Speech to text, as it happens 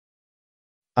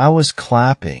I was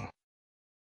clapping.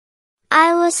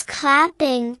 I was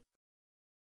clapping.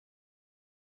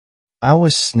 I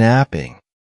was snapping.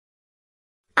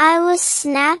 I was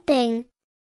snapping.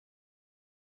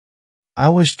 I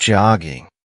was jogging.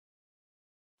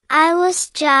 I was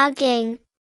jogging.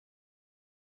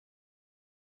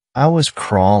 I was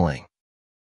crawling.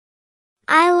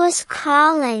 I was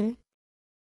crawling.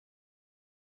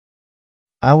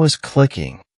 I was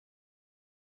clicking.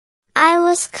 I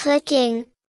was clicking.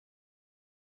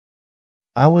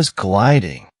 I was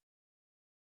gliding.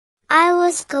 I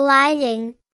was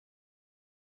gliding.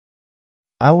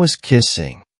 I was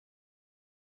kissing.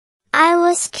 I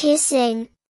was kissing.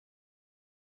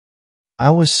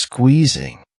 I was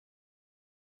squeezing.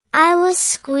 I was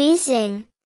squeezing.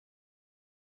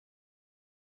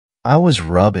 I was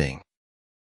rubbing.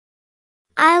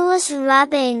 I was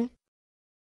rubbing.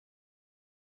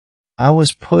 I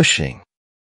was pushing.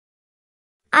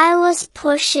 I was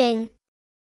pushing.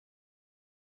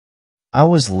 I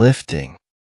was lifting.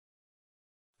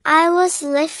 I was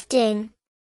lifting.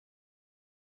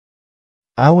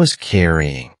 I was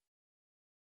carrying.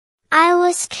 I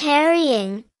was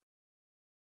carrying.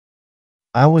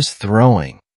 I was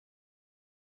throwing.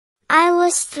 I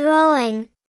was throwing.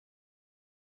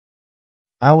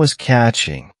 I was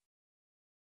catching.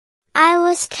 I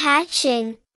was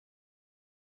catching.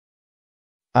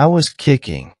 I was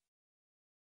kicking.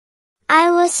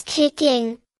 I was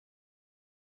kicking.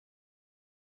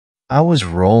 I was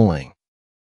rolling.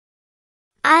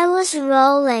 I was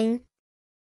rolling.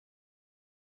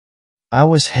 I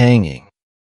was hanging.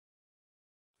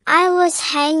 I was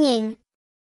hanging.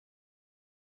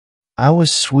 I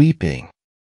was sweeping.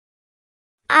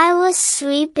 I was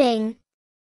sweeping.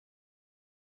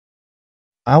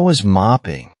 I was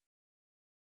mopping.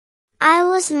 I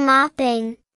was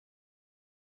mopping.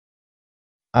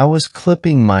 I was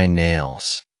clipping my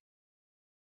nails.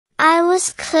 I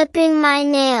was clipping my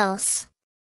nails.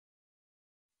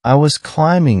 I was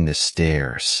climbing the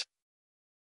stairs.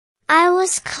 I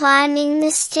was climbing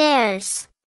the stairs.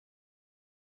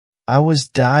 I was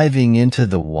diving into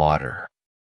the water.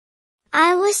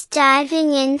 I was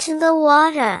diving into the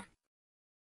water.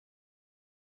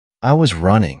 I was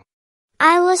running.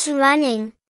 I was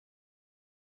running.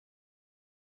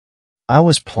 I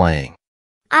was playing.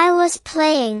 I was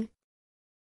playing.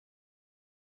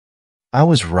 I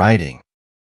was writing.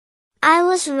 I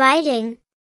was writing.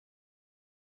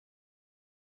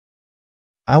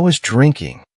 I was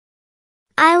drinking.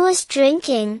 I was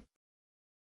drinking.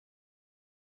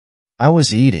 I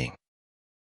was eating.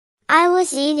 I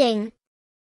was eating.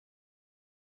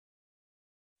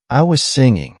 I was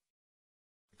singing.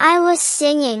 I was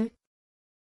singing.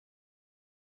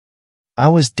 I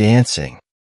was dancing.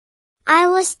 I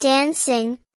was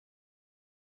dancing.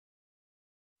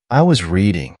 I was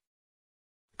reading.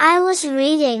 I was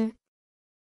reading.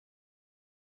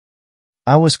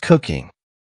 I was cooking.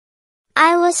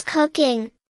 I was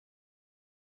cooking.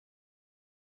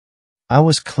 I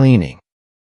was cleaning.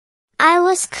 I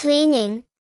was cleaning.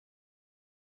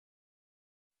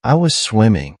 I was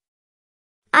swimming.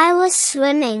 I was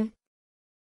swimming.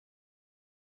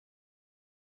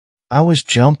 I was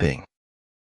jumping.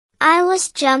 I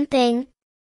was jumping.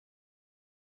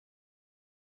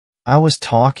 I was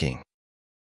talking.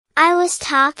 I was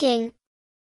talking.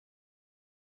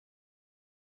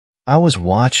 I was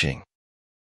watching.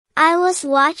 I was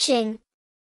watching.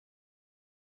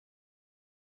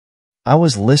 I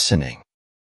was listening.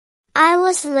 I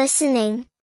was listening.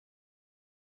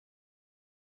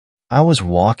 I was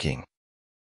walking.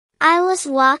 I was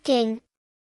walking.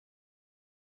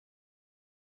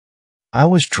 I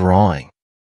was drawing.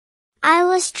 I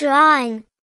was drawing.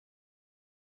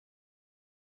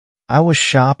 I was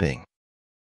shopping.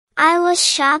 I was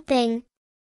shopping.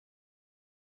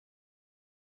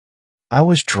 I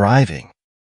was driving.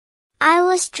 I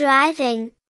was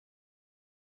driving.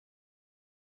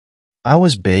 I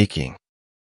was baking.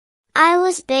 I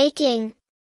was baking.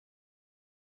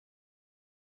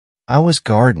 I was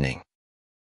gardening.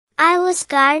 I was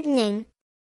gardening.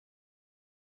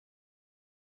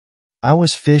 I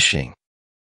was fishing.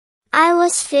 I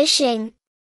was fishing.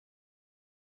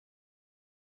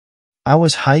 I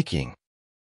was hiking.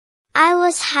 I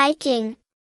was hiking.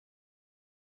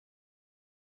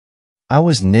 I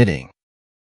was knitting.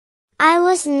 I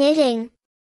was knitting.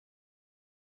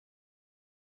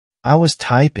 I was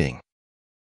typing.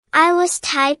 I was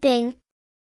typing.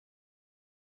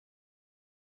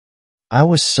 I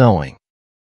was sewing.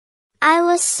 I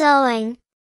was sewing.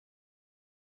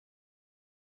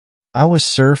 I was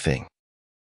surfing.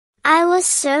 I was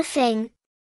surfing.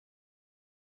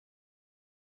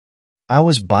 I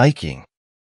was biking.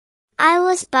 I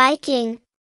was biking.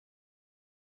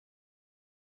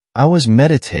 I was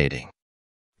meditating.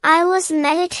 I was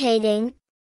meditating.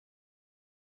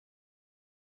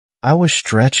 I was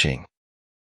stretching.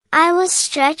 I was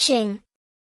stretching.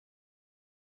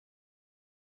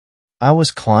 I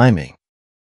was climbing.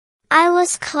 I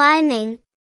was climbing.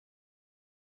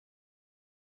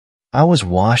 I was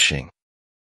washing.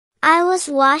 I was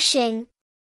washing.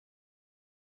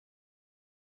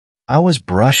 I was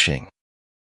brushing.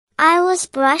 I was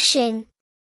brushing.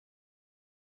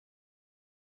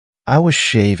 I was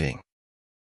shaving.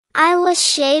 I was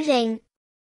shaving.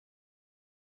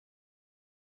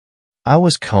 I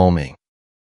was combing.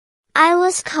 I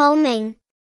was combing.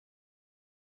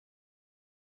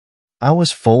 I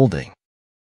was folding.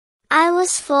 I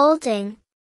was folding.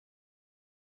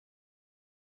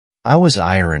 I was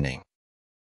ironing.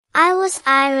 I was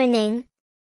ironing.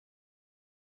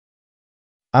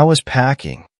 I was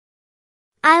packing.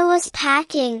 I was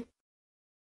packing.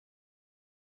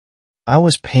 I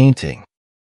was painting.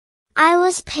 I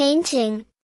was painting.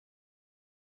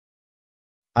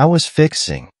 I was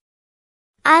fixing.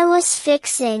 I was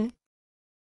fixing.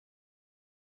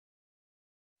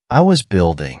 I was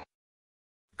building.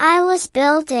 I was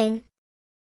building.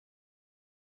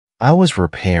 I was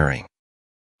repairing.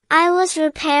 I was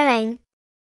repairing.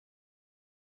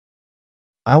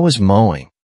 I was mowing.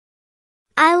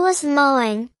 I was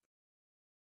mowing.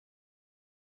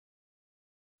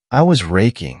 I was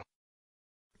raking.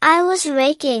 I was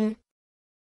raking.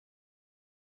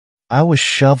 I was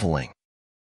shoveling.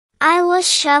 I was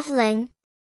shoveling.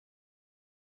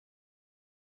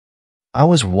 I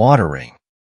was watering.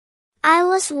 I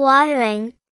was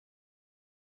watering.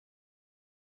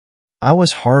 I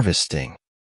was harvesting.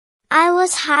 I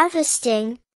was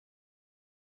harvesting.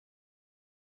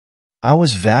 I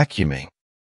was vacuuming.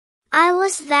 I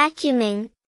was vacuuming.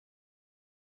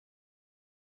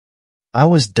 I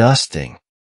was dusting.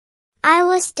 I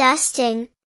was dusting.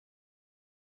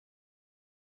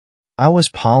 I was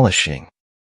polishing.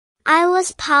 I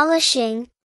was polishing.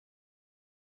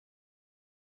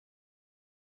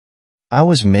 I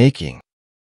was making.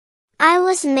 I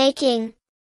was making.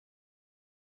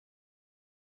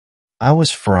 I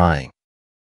was frying.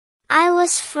 I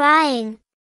was frying.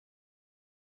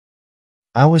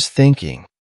 I was thinking.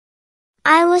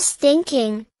 I was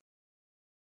thinking.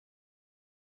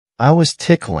 I was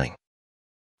tickling.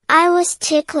 I was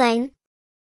tickling.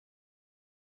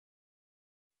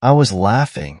 I was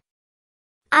laughing.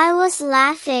 I was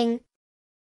laughing.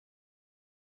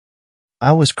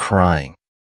 I was crying.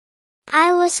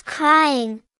 I was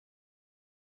crying.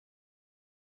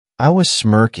 I was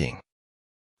smirking.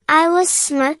 I was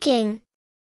smirking.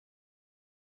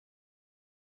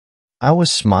 I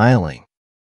was smiling.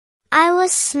 I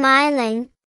was smiling.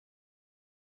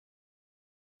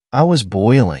 I was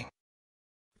boiling.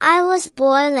 I was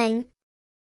boiling.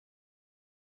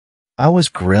 I was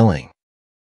grilling.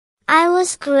 I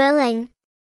was grilling.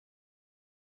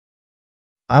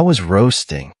 I was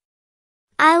roasting.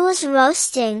 I was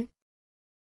roasting.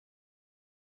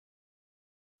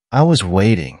 I was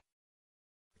waiting.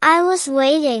 I was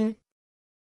waiting.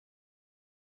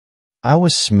 I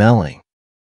was smelling.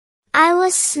 I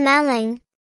was smelling.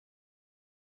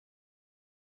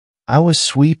 I was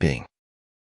sweeping.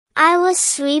 I was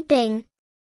sweeping.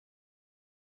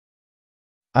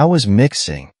 I was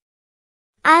mixing.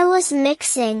 I was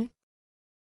mixing.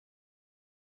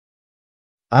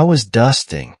 I was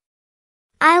dusting.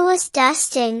 I was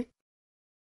dusting.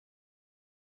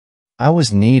 I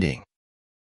was kneading.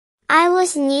 I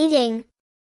was kneading.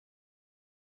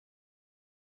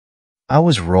 I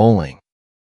was rolling.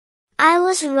 I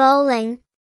was rolling.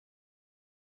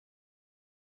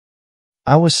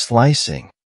 I was slicing.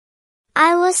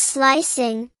 I was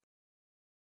slicing.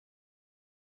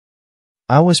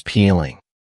 I was peeling.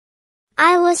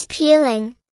 I was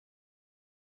peeling.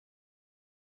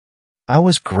 I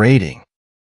was grating.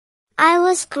 I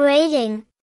was grating.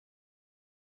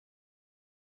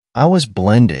 I was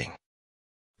blending.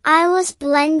 I was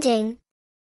blending.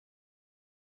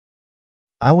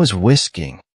 I was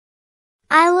whisking.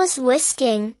 I was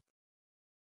whisking.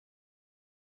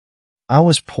 I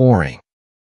was pouring.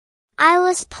 I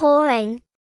was pouring.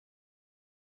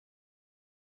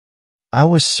 I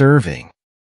was serving.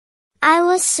 I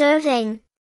was serving.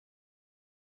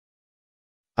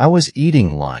 I was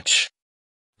eating lunch.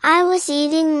 I was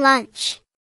eating lunch.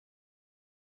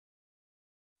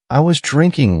 I was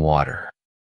drinking water.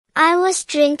 I was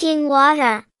drinking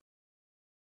water.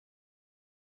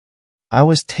 I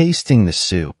was tasting the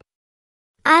soup.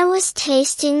 I was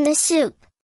tasting the soup.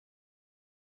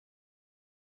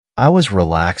 I was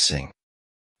relaxing.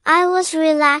 I was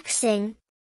relaxing.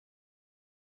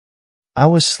 I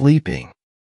was sleeping.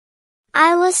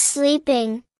 I was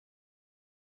sleeping.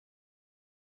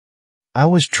 I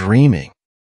was dreaming.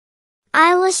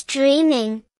 I was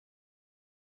dreaming.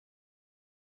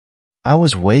 I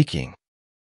was waking.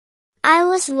 I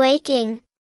was waking.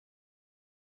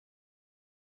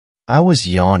 I was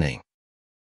yawning.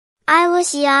 I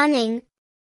was yawning.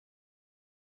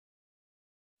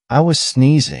 I was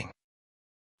sneezing.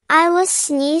 I was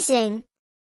sneezing.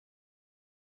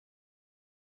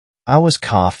 I was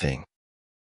coughing.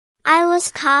 I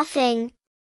was coughing.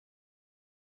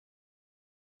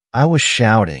 I was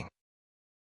shouting.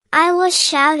 I was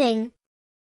shouting.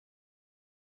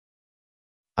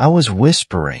 I was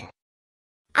whispering.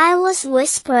 I was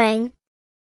whispering.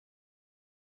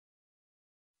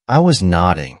 I was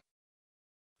nodding.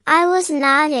 I was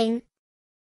nodding.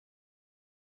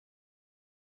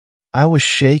 I was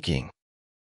shaking.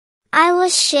 I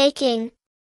was shaking.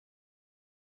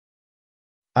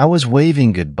 I was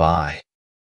waving goodbye.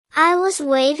 I was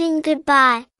waving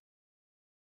goodbye.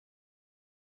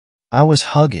 I was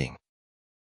hugging.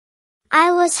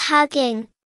 I was hugging.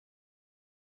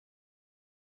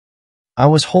 I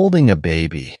was holding a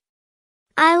baby.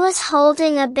 I was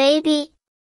holding a baby.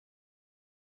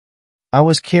 I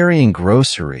was carrying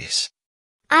groceries.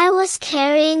 I was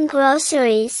carrying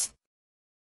groceries.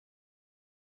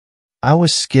 I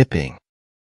was skipping.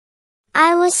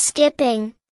 I was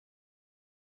skipping.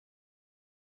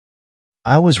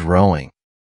 I was rowing.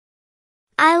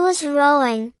 I was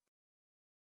rowing.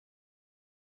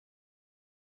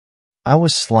 I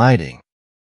was sliding.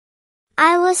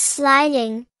 I was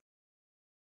sliding.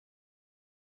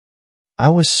 I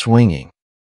was swinging.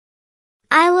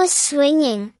 I was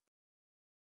swinging.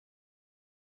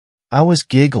 I was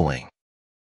giggling.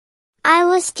 I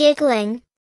was giggling.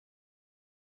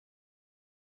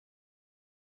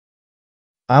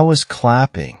 I was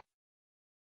clapping.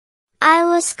 I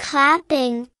was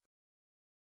clapping.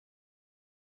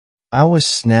 I was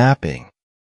snapping.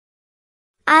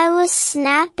 I was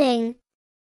snapping.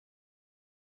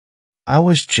 I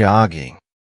was jogging.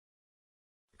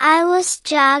 I was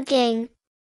jogging.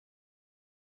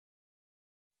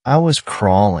 I was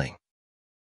crawling.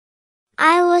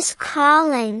 I was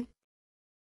crawling.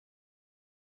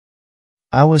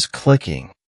 I was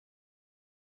clicking.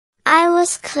 I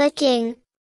was clicking.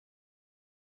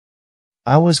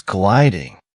 I was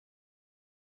gliding.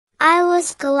 I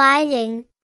was gliding.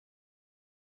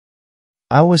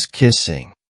 I was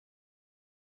kissing.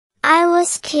 I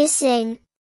was kissing.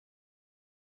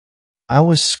 I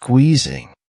was squeezing.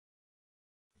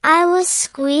 I was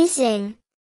squeezing.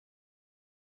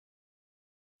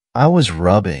 I was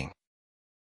rubbing.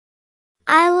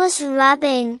 I was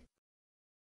rubbing.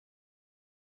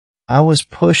 I was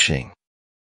pushing.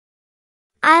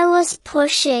 I was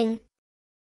pushing.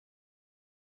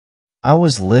 I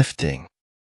was lifting.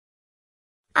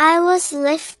 I was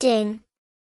lifting.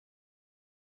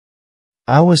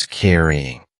 I was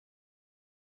carrying.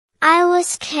 I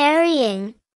was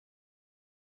carrying.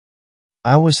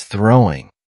 I was throwing.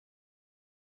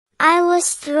 I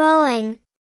was throwing.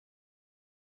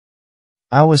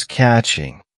 I was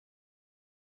catching.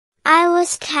 I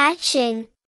was catching.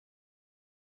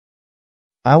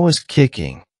 I was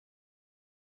kicking.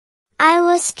 I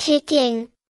was kicking.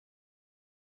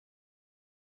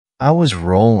 I was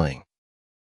rolling.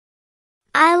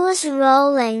 I was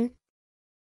rolling.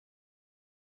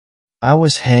 I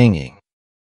was hanging.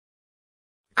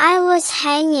 I was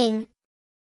hanging.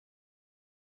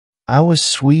 I was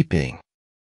sweeping.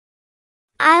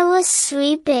 I was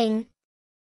sweeping.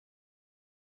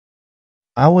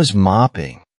 I was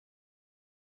mopping.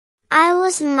 I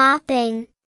was mopping.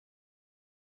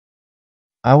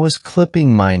 I was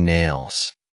clipping my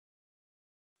nails.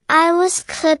 I was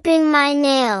clipping my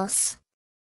nails.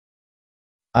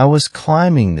 I was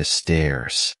climbing the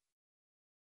stairs.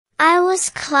 I was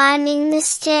climbing the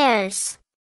stairs.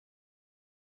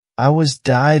 I was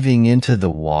diving into the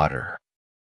water.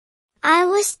 I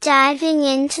was diving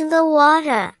into the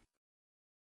water.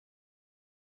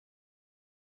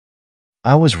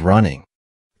 I was running.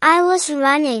 I was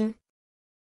running.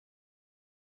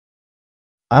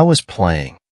 I was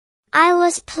playing. I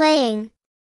was playing.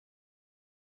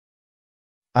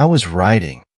 I was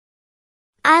writing.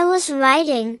 I was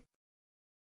writing.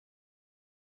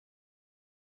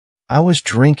 I was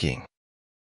drinking.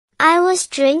 I was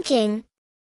drinking.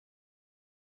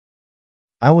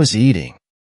 I was eating.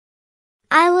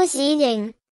 I was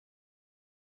eating.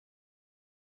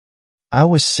 I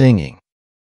was singing.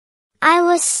 I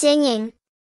was singing.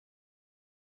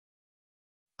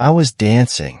 I was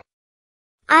dancing.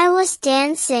 I was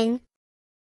dancing.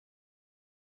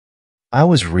 I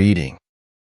was reading.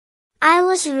 I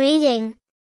was reading.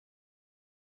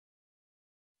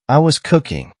 I was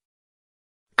cooking.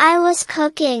 I was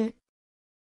cooking.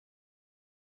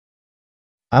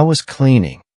 I was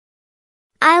cleaning.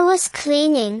 I was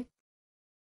cleaning.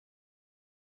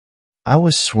 I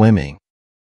was swimming.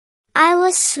 I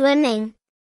was swimming.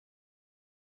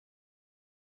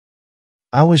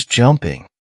 I was jumping.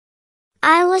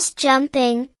 I was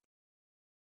jumping.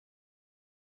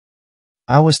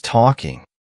 I was talking.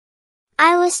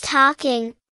 I was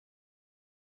talking.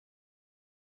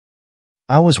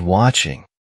 I was watching.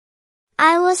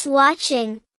 I was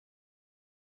watching.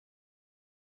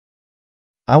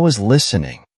 I was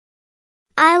listening.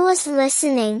 I was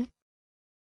listening.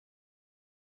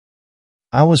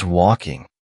 I was walking.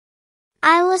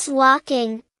 I was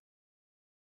walking.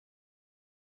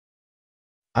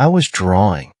 I was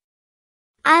drawing.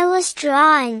 I was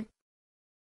drawing.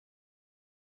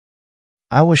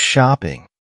 I was shopping.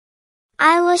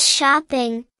 I was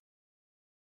shopping.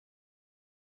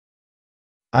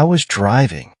 I was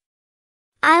driving.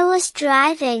 I was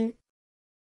driving.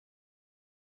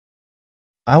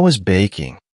 I was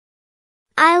baking.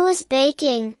 I was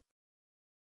baking.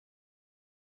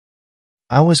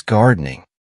 I was gardening.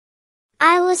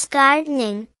 I was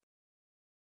gardening.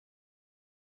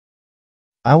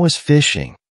 I was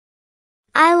fishing.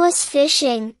 I was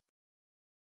fishing.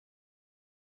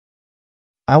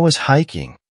 I was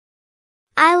hiking.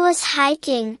 I was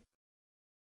hiking.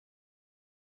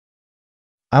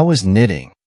 I was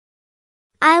knitting.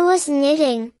 I was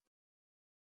knitting.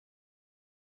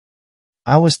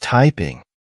 I was typing.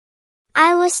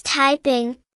 I was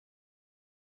typing.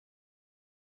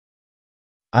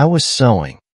 I was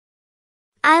sewing.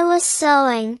 I was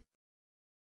sewing.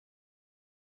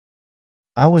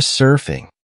 I was surfing.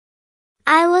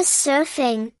 I was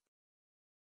surfing.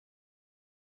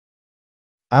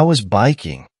 I was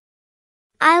biking.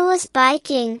 I was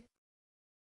biking.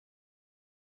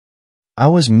 I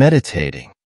was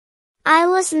meditating. I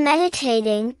was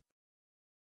meditating.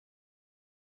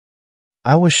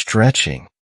 I was stretching.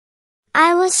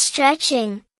 I was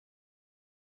stretching.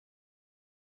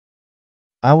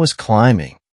 I was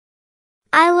climbing.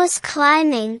 I was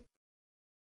climbing.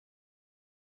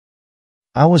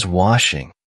 I was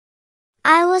washing.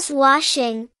 I was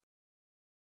washing.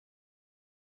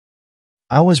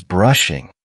 I was brushing.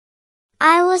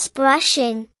 I was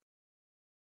brushing.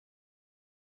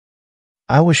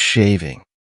 I was shaving.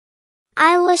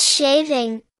 I was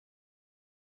shaving.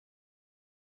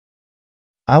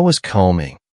 I was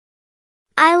combing.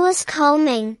 I was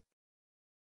combing.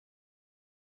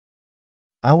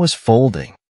 I was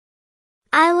folding.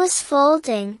 I was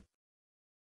folding.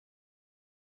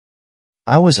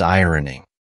 I was ironing.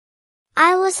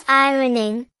 I was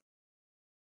ironing.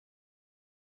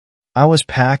 I was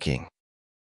packing.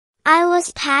 I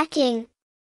was packing.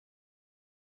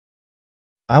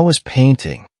 I was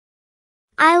painting.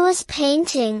 I was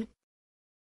painting.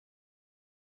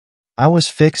 I was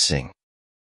fixing.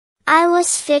 I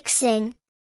was fixing.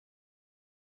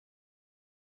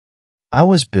 I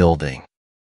was building.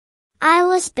 I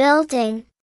was building.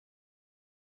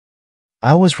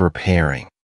 I was repairing.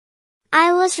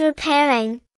 I was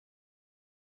repairing.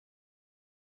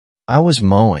 I was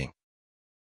mowing.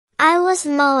 I was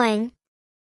mowing.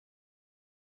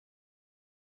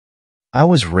 I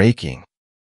was raking.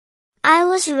 I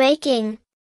was raking.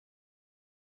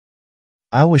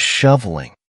 I was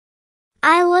shoveling.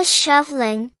 I was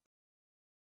shoveling.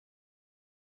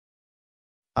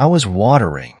 I was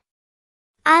watering.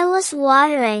 I was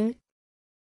watering.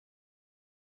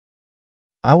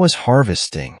 I was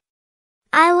harvesting.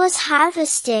 I was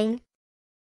harvesting.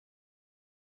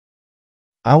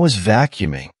 I was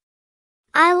vacuuming.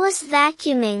 I was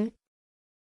vacuuming.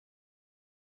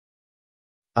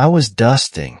 I was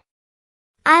dusting.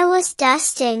 I was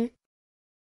dusting.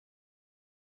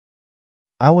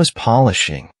 I was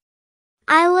polishing.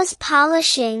 I was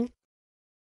polishing.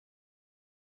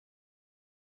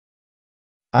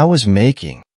 I was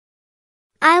making.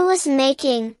 I was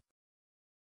making.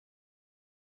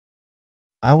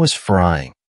 I was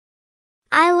frying.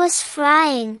 I was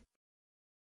frying.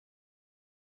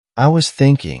 I was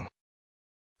thinking.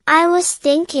 I was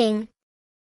thinking.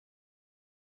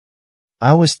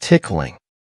 I was tickling.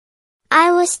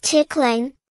 I was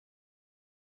tickling.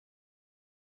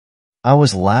 I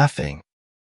was laughing.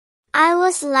 I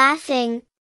was laughing.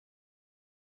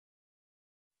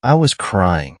 I was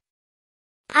crying.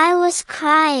 I was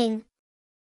crying.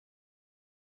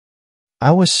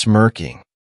 I was smirking.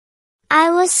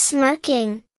 I was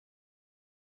smirking.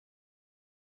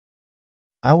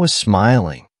 I was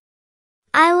smiling.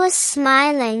 I was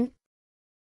smiling.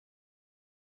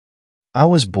 I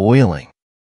was boiling.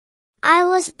 I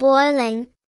was boiling.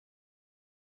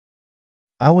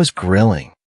 I was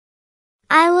grilling.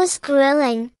 I was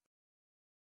grilling.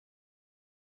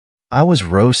 I was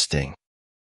roasting.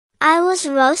 I was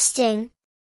roasting.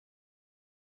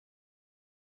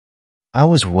 I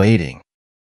was waiting.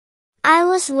 I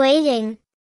was waiting.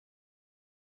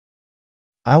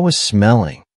 I was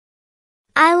smelling.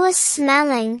 I was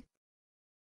smelling.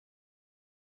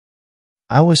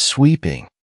 I was sweeping.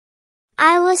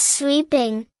 I was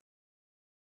sweeping.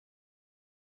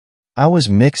 I was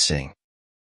mixing.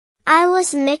 I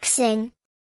was mixing.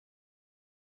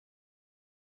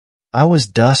 I was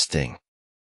dusting.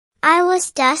 I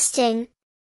was dusting.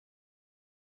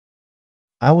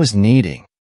 I was kneading.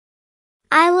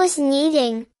 I was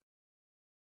kneading.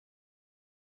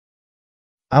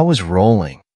 I was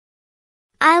rolling.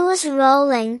 I was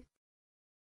rolling.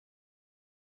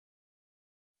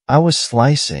 I was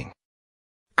slicing.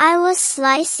 I was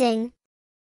slicing.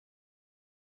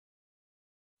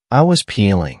 I was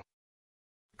peeling.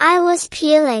 I was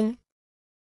peeling.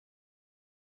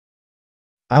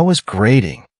 I was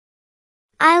grating.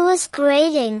 I was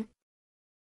grating.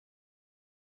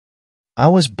 I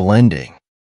was blending.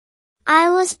 I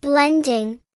was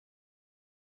blending.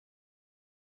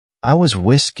 I was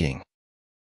whisking.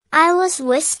 I was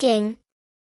whisking.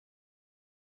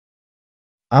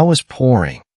 I was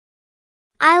pouring.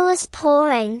 I was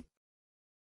pouring.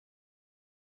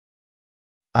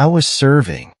 I was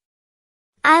serving.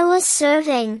 I was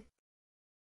serving.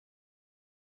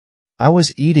 I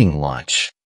was eating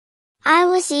lunch. I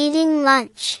was eating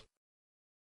lunch.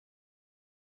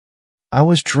 I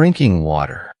was drinking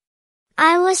water.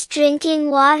 I was drinking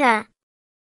water.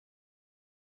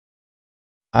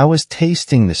 I was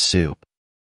tasting the soup.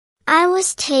 I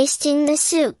was tasting the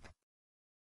soup.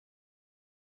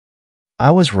 I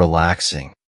was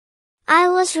relaxing. I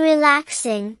was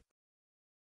relaxing.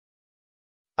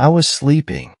 I was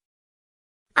sleeping.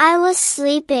 I was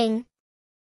sleeping.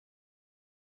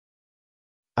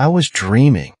 I was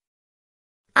dreaming.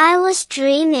 I was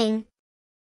dreaming.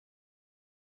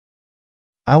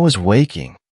 I was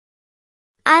waking.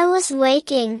 I was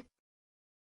waking.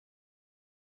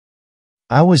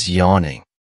 I was yawning.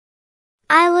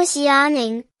 I was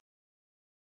yawning.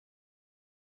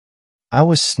 I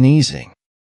was sneezing.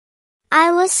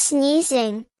 I was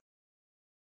sneezing.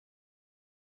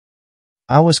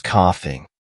 I was coughing.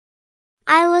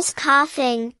 I was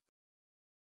coughing.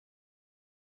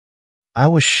 I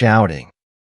was shouting.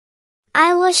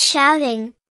 I was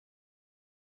shouting.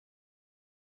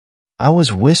 I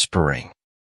was whispering.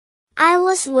 I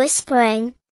was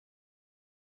whispering.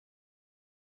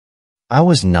 I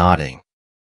was nodding.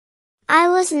 I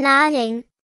was nodding.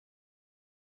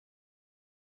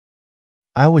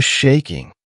 I was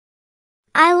shaking.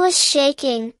 I was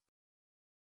shaking.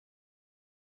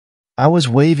 I was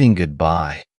waving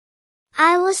goodbye.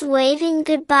 I was waving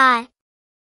goodbye.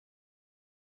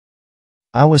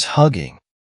 I was hugging.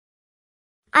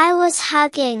 I was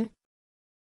hugging.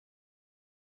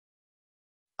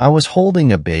 I was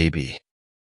holding a baby.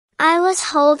 I was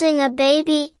holding a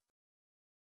baby.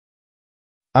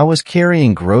 I was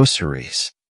carrying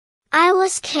groceries. I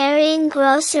was carrying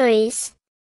groceries.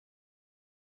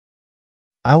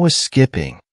 I was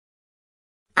skipping.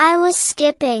 I was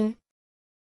skipping.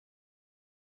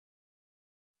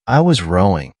 I was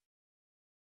rowing.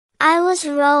 I was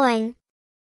rowing.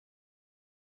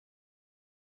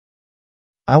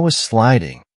 I was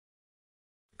sliding.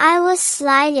 I was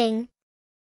sliding.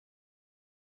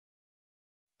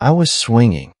 I was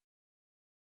swinging.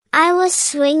 I was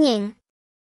swinging.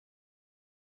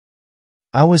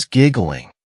 I was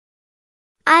giggling.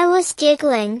 I was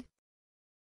giggling.